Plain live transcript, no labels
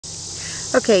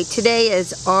Okay, today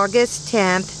is August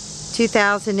 10th,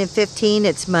 2015.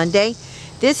 It's Monday.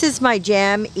 This is my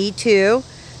gem E2,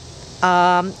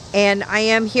 and I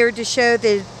am here to show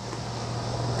the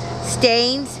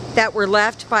stains that were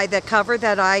left by the cover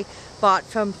that I bought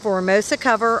from Formosa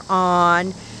cover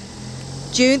on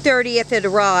June 30th. It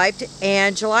arrived,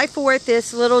 and July 4th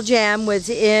this little gem was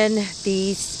in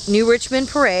the New Richmond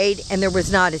Parade, and there was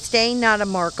not a stain, not a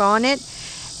mark on it.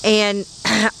 And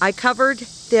I covered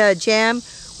the gem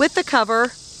with the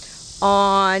cover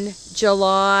on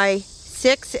July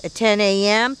 6th at 10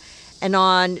 a.m. and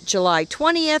on July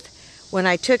 20th when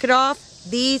I took it off,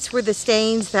 these were the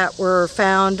stains that were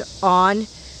found on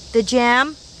the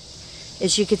gem.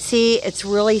 As you can see, it's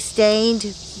really stained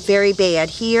very bad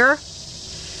here,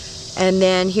 and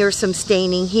then here's some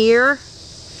staining here,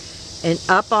 and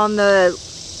up on the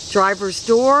driver's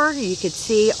door you could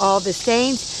see all the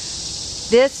stains.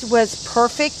 This was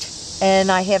perfect,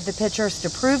 and I have the pictures to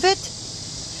prove it.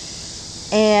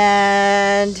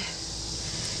 And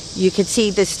you can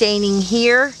see the staining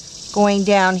here going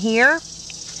down here,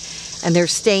 and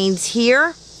there's stains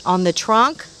here on the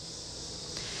trunk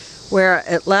where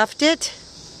it left it,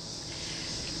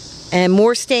 and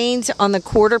more stains on the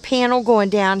quarter panel going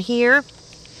down here.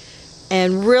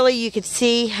 And really you could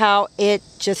see how it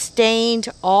just stained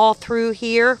all through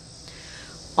here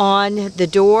on the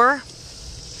door.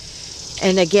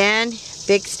 And again,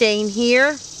 big stain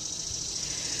here.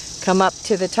 Come up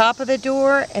to the top of the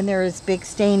door, and there is big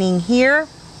staining here.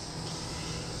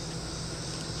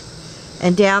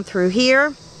 And down through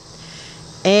here.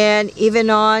 And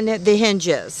even on the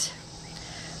hinges.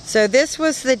 So this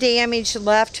was the damage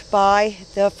left by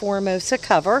the Formosa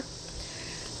cover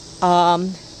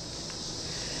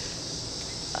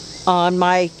on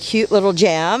my cute little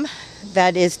gem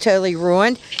that is totally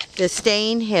ruined. The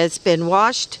stain has been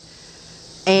washed,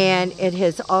 and it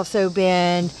has also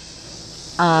been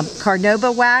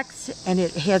carnauba wax, and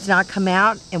it has not come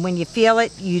out. And when you feel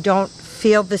it, you don't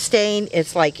feel the stain.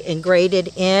 It's like engraved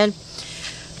in.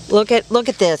 Look at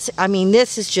this. I mean,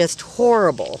 this is just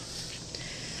horrible.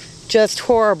 Just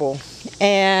horrible.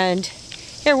 And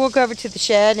here, we'll go over to the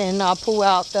shed and I'll pull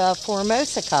out the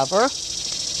Formosa cover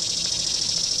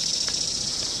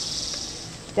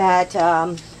that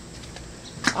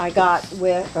I got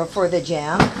for the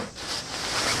gem.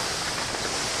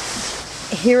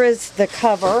 Here is the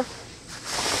cover.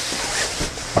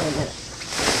 Wait a minute.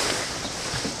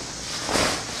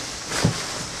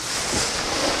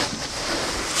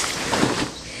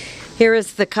 Here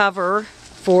is the cover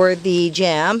for the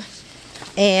gem,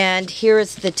 and here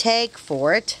is the tag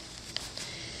for it.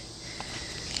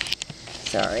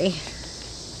 Sorry.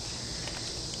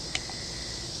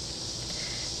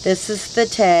 This is the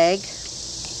tag,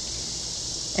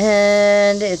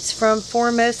 and it's from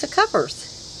Formosa Covers.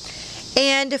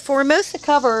 And Formosa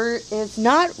cover is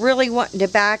not really wanting to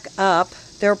back up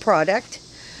their product.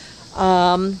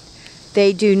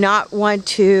 They do not want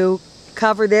to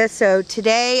cover this. So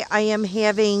today I am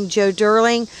having Joe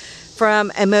Durling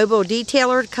from a mobile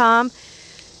detailer come,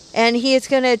 and he is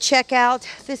going to check out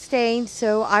the stain,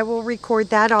 so I will record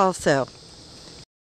that also.